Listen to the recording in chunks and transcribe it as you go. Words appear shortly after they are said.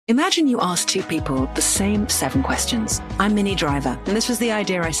Imagine you ask two people the same 7 questions. I'm Minnie Driver, and this was the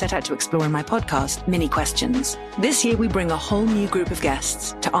idea I set out to explore in my podcast, Minnie Questions. This year, we bring a whole new group of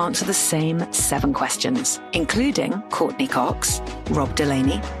guests to answer the same 7 questions, including Courtney Cox, Rob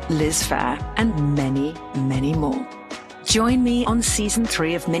Delaney, Liz Phair, and many, many more. Join me on Season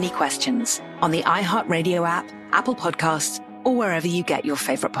 3 of Minnie Questions on the iHeartRadio app, Apple Podcasts, or wherever you get your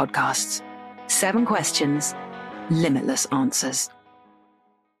favorite podcasts. 7 questions, limitless answers.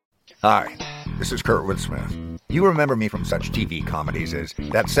 Hi, this is Kurtwood Smith. You remember me from such TV comedies as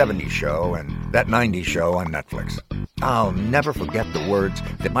That 70s Show and That 90s Show on Netflix. I'll never forget the words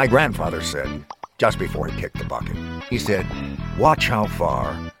that my grandfather said just before he kicked the bucket. He said, "Watch how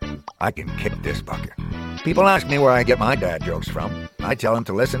far I can kick this bucket." People ask me where I get my dad jokes from. I tell them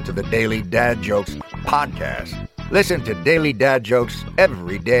to listen to the Daily Dad Jokes podcast. Listen to Daily Dad Jokes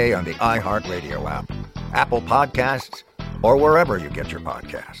every day on the iHeartRadio app, Apple Podcasts, or wherever you get your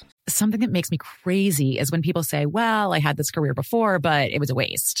podcasts. Something that makes me crazy is when people say, well, I had this career before, but it was a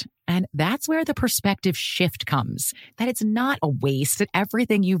waste. And that's where the perspective shift comes, that it's not a waste, that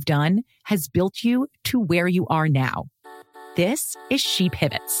everything you've done has built you to where you are now. This is She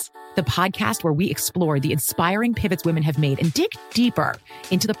Pivots, the podcast where we explore the inspiring pivots women have made and dig deeper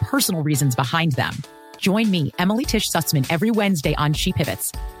into the personal reasons behind them. Join me, Emily Tish Sussman, every Wednesday on She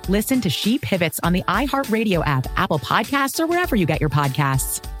Pivots. Listen to She Pivots on the iHeartRadio app, Apple Podcasts, or wherever you get your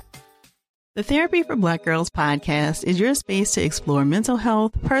podcasts. The Therapy for Black Girls podcast is your space to explore mental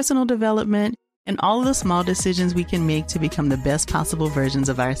health, personal development, and all of the small decisions we can make to become the best possible versions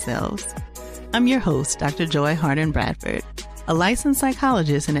of ourselves. I'm your host, Dr. Joy Harden Bradford, a licensed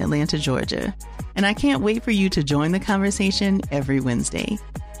psychologist in Atlanta, Georgia, and I can't wait for you to join the conversation every Wednesday.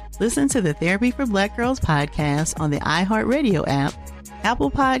 Listen to the Therapy for Black Girls podcast on the iHeartRadio app, Apple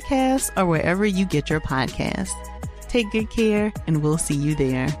Podcasts, or wherever you get your podcasts. Take good care, and we'll see you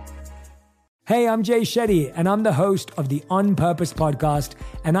there. Hey, I'm Jay Shetty, and I'm the host of the On Purpose podcast,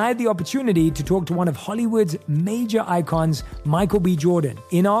 and I had the opportunity to talk to one of Hollywood's major icons, Michael B. Jordan.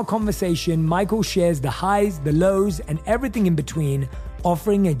 In our conversation, Michael shares the highs, the lows, and everything in between,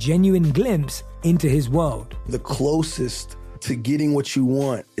 offering a genuine glimpse into his world. The closest to getting what you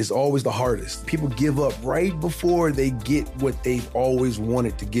want is always the hardest. People give up right before they get what they've always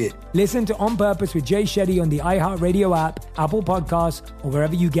wanted to get. Listen to On Purpose with Jay Shetty on the iHeartRadio app, Apple Podcasts, or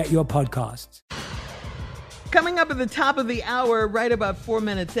wherever you get your podcasts. Coming up at the top of the hour, right about 4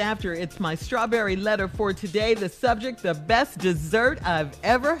 minutes after, it's my strawberry letter for today. The subject, the best dessert I've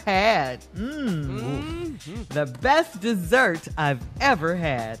ever had. The best dessert I've ever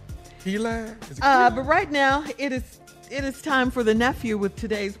had. But right now, it is time for the nephew with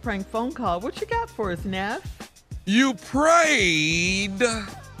today's prank phone call. What you got for us, Neff? You prayed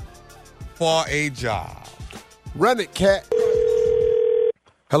for a job. Run it, cat.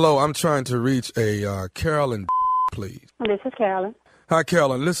 Hello, I'm trying to reach a Carolyn, please. This is Carolyn. Hi,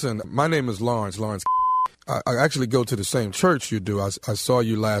 Carolyn. Listen, my name is Lawrence. I actually go to the same church you do. I saw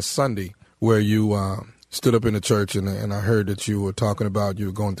you last Sunday where you stood up in the church, and I heard that you were talking about you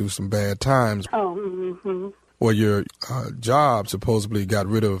were going through some bad times. Oh, mm-hmm. Or your job supposedly got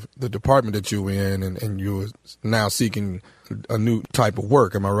rid of the department that you were in, and you were now seeking a new type of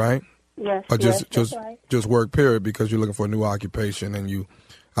work. Am I right? Yes. Or that's right. just work, period, because you're looking for a new occupation, and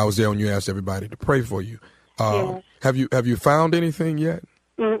I was there when you asked everybody to pray for you. Yes. Have you found anything yet?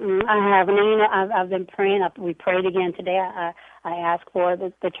 I haven't. You know, I've been praying. We prayed again today. I asked for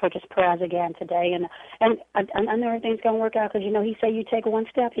the church's prayers again today, and I know everything's gonna work out because he said you take one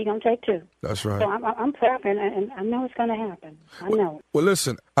step, he's gonna take two. That's right. So I'm prepping, and I know it's gonna happen. I know. Well,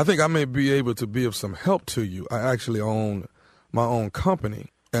 listen, I think I may be able to be of some help to you. I actually own my own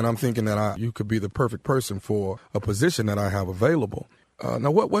company, and I'm thinking that you could be the perfect person for a position that I have available.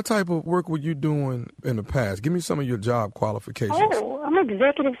 Now, what type of work were you doing in the past? Give me some of your job qualifications. Oh, I'm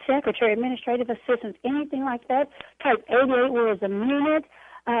executive secretary, administrative assistant, anything like that. Type 88 words a minute.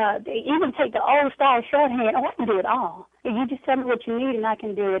 They even take the old style shorthand. Oh, I can do it all. If you just tell me what you need and I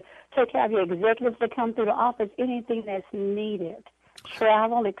can do it. Take care of your executives that come through the office, anything that's needed.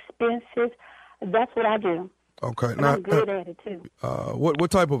 Travel, expenses, that's what I do. Okay. And I'm good at it, too. What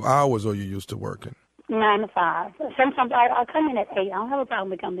type of hours are you used to working? 9 to 5. Sometimes I'll come in at 8. I don't have a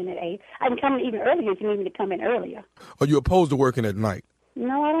problem with coming in at 8. I can come in even earlier if you need me to come in earlier. Are you opposed to working at night?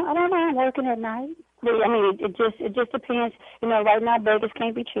 No, I don't mind working at night. I mean, it just depends. Right now, beggars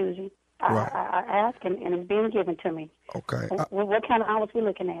can't be choosy. Right. I ask, and it's being given to me. Okay. What kind of hours we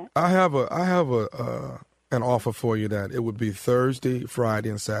looking at? I have an offer for you that it would be Thursday, Friday,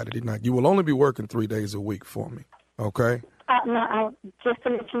 and Saturday night. You will only be working 3 days a week for me. Okay. No, just to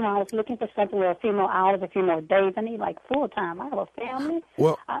let you know, I was looking for something with a few more hours, a few more days. I need like full time. I have a family.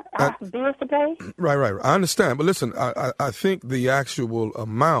 Well, I have bills to pay. Right. I understand. But listen, I think the actual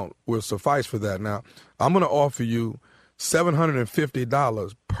amount will suffice for that. Now, I'm going to offer you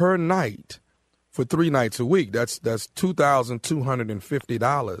 $750 per night for 3 nights a week. That's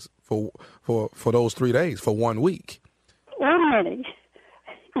 $2,250 for those 3 days, for 1 week. Wait a minute.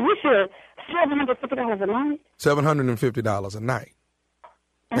 You sure $750 a night? $750 a night.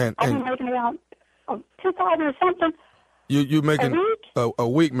 And I'm making about $2,000 or something. You're making a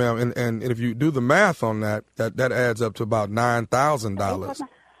week, ma'am, and if you do the math on that adds up to about $9,000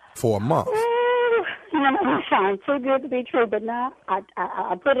 for a month. It sounds too good to be true, but now I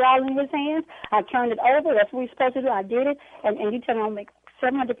put it all in his hands. I turned it over. That's what we're supposed to do. I did it, and you tell me I'll make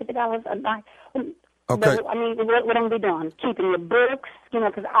 $750 a night. Okay. But, I mean, what I'm going to be doing? Keeping your books,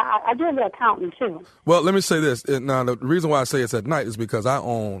 because I do a little accounting, too. Well, let me say this. Now, the reason why I say it's at night is because I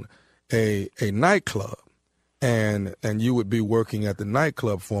own a nightclub, and you would be working at the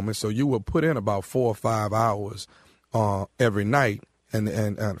nightclub for me, so you would put in about 4 or 5 hours every night, and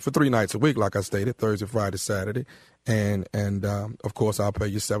for 3 nights a week, like I stated, Thursday, Friday, Saturday, and of course, I'll pay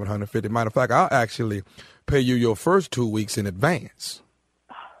you $750. Matter of fact, I'll actually pay you your first 2 weeks in advance.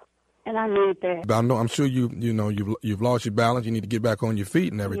 And I need that. But I'm sure you've lost your balance. You need to get back on your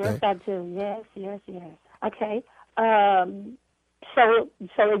feet and everything. Yes, I do. Yes. Okay. So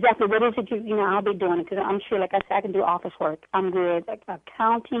exactly what is it I'll be doing? Because I'm sure, like I said, I can do office work. I'm good. Like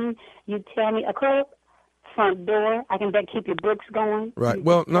accounting, you tell me, a clerk, front door, I can keep your books going. Right.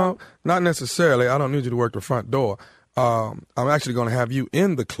 Well, no, not necessarily. I don't need you to work the front door. I'm actually going to have you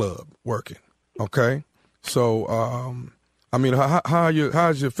in the club working. Okay. So, I mean,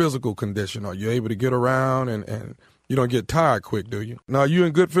 how's your physical condition? Are you able to get around and you don't get tired quick, do you? Now, are you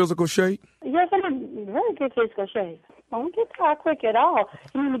in good physical shape? Yes, I'm in very good physical shape. I don't get tired quick at all.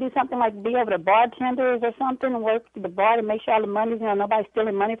 You need to do something like be over the bartenders or something and work the bar to make sure all the money's, nobody's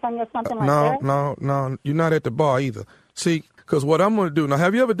stealing money from you or something like that? No, you're not at the bar either. See, because what I'm going to do, now,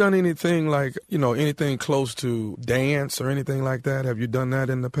 have you ever done anything like, anything close to dance or anything like that? Have you done that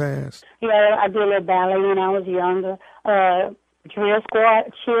in the past? Yeah, I did a little ballet when I was younger. Drill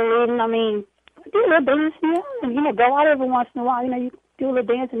squad, cheerleading, I do a little dancing, and, go out every once in a while. You do a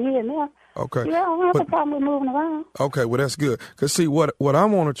little dancing here and there. Okay. Yeah, I don't have a problem with moving around. Okay, well, that's good. Because, see, what I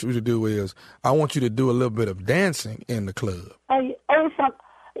wanted you to do is I want you to do a little bit of dancing in the club.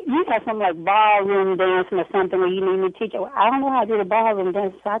 You have something like ballroom dancing or something where you need me to teach you. I don't know how to do the ballroom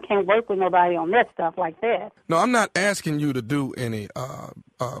dance, so I can't work with nobody on that stuff like that. No, I'm not asking you to do any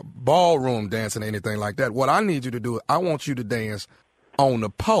ballroom dancing or anything like that. What I need you to do is I want you to dance on the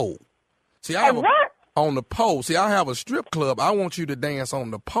pole. See, on the pole. See, I have a strip club. I want you to dance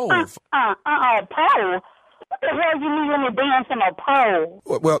on the pole. Pole? What the hell do you mean when you dance on a pole?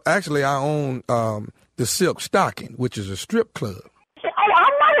 Well, actually, I own the Silk Stocking, which is a strip club.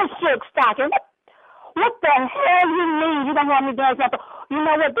 I'm not a Silk Stocking. What the hell you mean? You don't want me to dance on a pole? You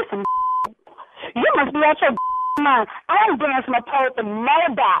know what? This is you must be out your mind. I ain't dancing on a pole for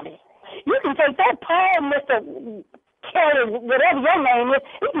nobody. You can take that pole, Mr. Kelly, whatever your name is,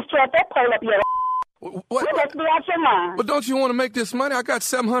 you can strap that pole up your What? You must be out your mind. But don't you want to make this money? I got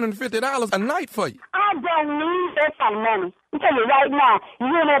 $750 a night for you. I don't need that kind of money. I'm telling you right now,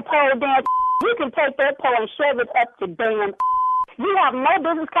 you in that pole dance, you can take that pole and shove it up the damn. You have no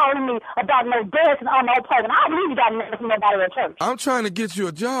business calling me about no dancing on no pole, and I believe you got nothing from nobody at church. I'm trying to get you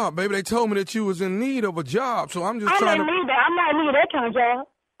a job, baby. They told me that you was in need of a job, so I'm just trying to... I'm not in need of that kind of job.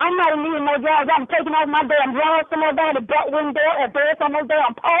 I'm not in need of no jobs. I'm taking off my damn drawers somewhere down the butt window or dance on no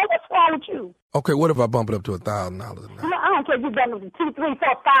damn pole. What's wrong with you? Okay, what if I bump it up to $1,000 a night? No, I don't care if you done it to $2, $3, $4,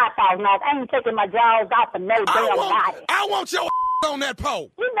 $5,000. I ain't taking my drawers out for no damn body. I want your on that pole.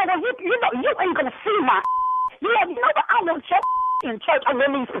 You ain't gonna see my. You know what? I want your in church. I'm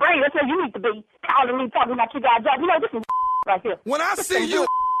in these prayers. That's where you need to be calling me, talking about you got a job. This is right here. When I see you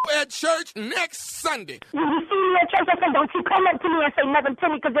at church next Sunday. When you see me at church, I say, don't you come up to me and say nothing to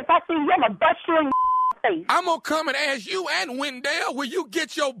me, because if I see you, I'm gonna bust you in your face. I'm gonna come and ask you and Wendell, will you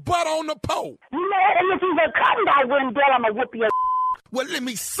get your butt on the pole? You know, and if you gonna come by Wendell, I'm gonna whoop your. Well, let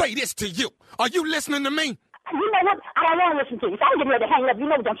me say this to you. Are you listening to me? You know what? I don't want to listen to you. So I'm getting ready to hang up. You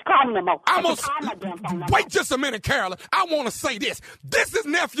know, don't you call me no more. Wait just a minute, Carolyn. I want to say this. This is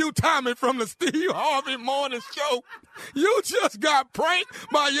Nephew Tommy from the Steve Harvey Morning Show. You just got pranked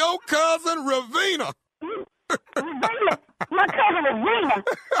by your cousin, Ravina. Ravina? My cousin, Ravina?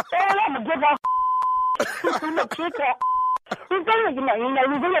 I'm going to give her I'm going to kick her. Ravina,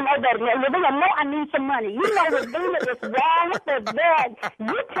 Ravina know better. Ravina know I need some money. You know Ravina is wrong with that.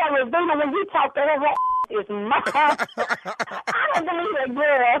 You tell Ravina when you talk to her, is mine. I don't believe that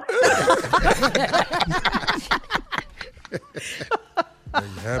girl. There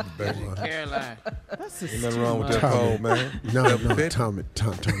you have it, baby. Caroline. Ain't nothing wrong with that pole, man. No, Tommy,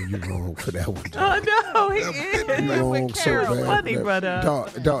 you're wrong for that one. Oh, no, he is. You're wrong so bad. Funny, but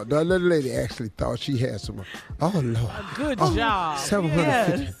the little lady actually thought she had some. Oh, Lord. Good job.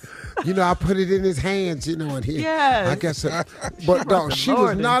 750. Yes. You know, I put it in his hands, and he. Yes. I guess. But, dog, she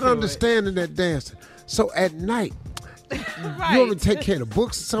was not understanding that dancing. So at night, you want me to take care of the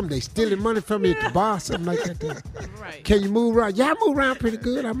books or something? They stealing money from me at the bar, something like that. Right. Can you move around? Yeah, I move around pretty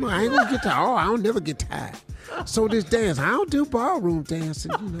good. I ain't gonna get tired. Oh, I don't never get tired. So this dance, I don't do ballroom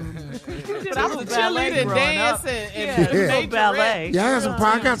dancing, But I was a cheerleader and dancing and ballet. Yeah,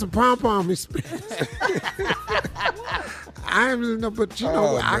 I got some pom-pom experience. I ain't really know, but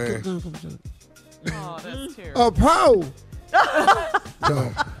I can. Oh, that's terrible. A pole.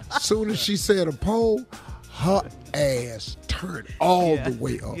 So, as soon as she said a pole, her ass turned all the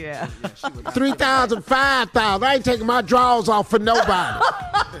way up. Yeah. 3,000, 5,000. I ain't taking my drawers off for nobody.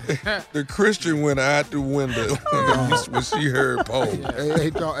 The Christian went out the window when she heard pole. Hey,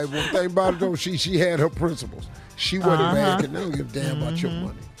 one thing about it though, she had her principles. She wasn't mad because they don't give a damn about your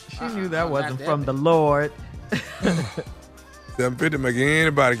money. She knew that wasn't from the Lord. 750 make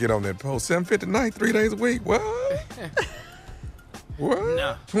anybody get on that pole. 750 night, 3 days a week. What? What?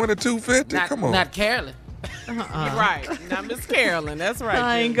 No. 2250? Come on. Not Carolyn. You're right. Not Miss Carolyn. That's right.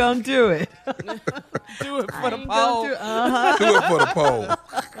 I ain't gonna do it. Do it for the pole. Do it for the pole.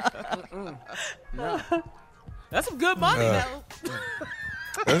 No. That's some good money, though.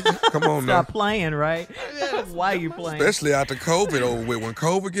 Come on now. Stop playing, right? Why are you playing? Especially after COVID over with. When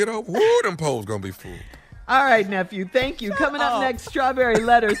COVID get over, whoo, them poles gonna be full. All right, nephew. Thank you. Coming up next, Strawberry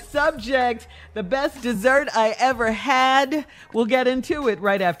Letter. Subject, the best dessert I ever had. We'll get into it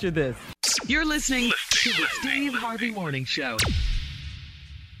right after this. You're listening to the Steve Harvey Morning Show.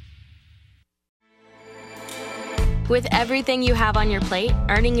 With everything you have on your plate,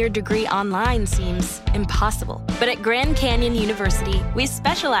 earning your degree online seems impossible. But at Grand Canyon University, we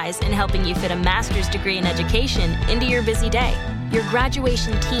specialize in helping you fit a master's degree in education into your busy day. Your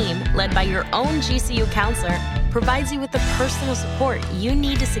graduation team, led by your own GCU counselor, provides you with the personal support you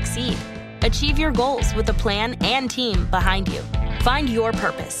need to succeed. Achieve your goals with a plan and team behind you. Find your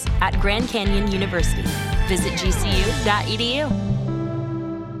purpose at Grand Canyon University. Visit gcu.edu.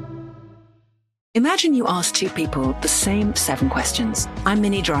 Imagine you ask two people the same 7 questions. I'm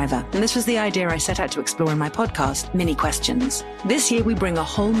Minnie Driver, and this was the idea I set out to explore in my podcast, Mini Questions. This year, we bring a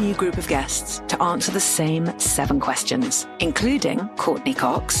whole new group of guests to answer the same 7 questions, including Courtney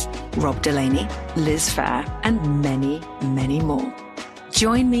Cox, Rob Delaney, Liz Phair, and many, many more.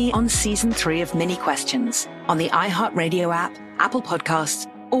 Join me on Season 3 of Mini Questions on the iHeartRadio app, Apple Podcasts,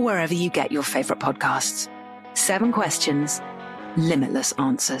 or wherever you get your favorite podcasts. 7 questions, limitless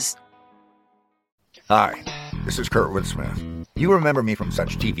answers. Hi, this is Kurtwood Smith. You remember me from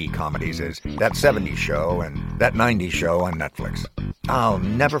such TV comedies as That 70s Show and That 90s Show on Netflix. I'll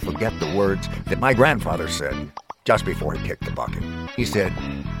never forget the words that my grandfather said just before he kicked the bucket. He said,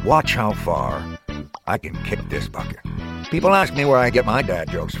 "Watch how far I can kick this bucket." People ask me where I get my dad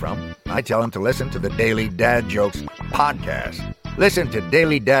jokes from. I tell them to listen to the Daily Dad Jokes podcast. Listen to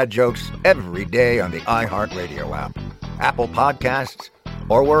Daily Dad Jokes every day on the iHeartRadio app, Apple Podcasts,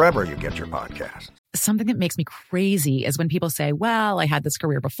 or wherever you get your podcasts. Something that makes me crazy is when people say, well, I had this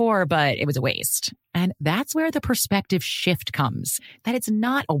career before, but it was a waste. And that's where the perspective shift comes, that it's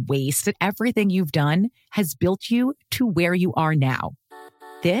not a waste, that everything you've done has built you to where you are now.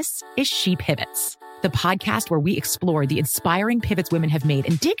 This is She Pivots, the podcast where we explore the inspiring pivots women have made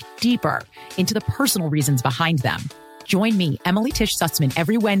and dig deeper into the personal reasons behind them. Join me, Emily Tish Sussman,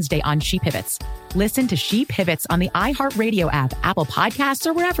 every Wednesday on She Pivots. Listen to She Pivots on the iHeartRadio app, Apple Podcasts,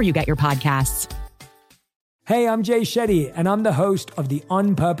 or wherever you get your podcasts. Hey, I'm Jay Shetty, and I'm the host of the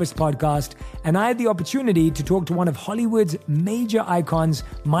On Purpose podcast, and I had the opportunity to talk to one of Hollywood's major icons,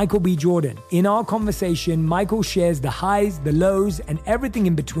 Michael B. Jordan. In our conversation, Michael shares the highs, the lows, and everything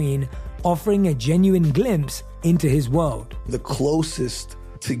in between, offering a genuine glimpse into his world. The closest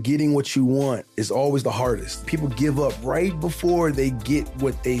to getting what you want is always the hardest. People give up right before they get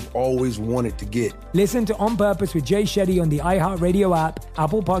what they've always wanted to get. Listen to On Purpose with Jay Shetty on the iHeartRadio app,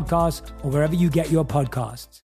 Apple Podcasts, or wherever you get your podcasts.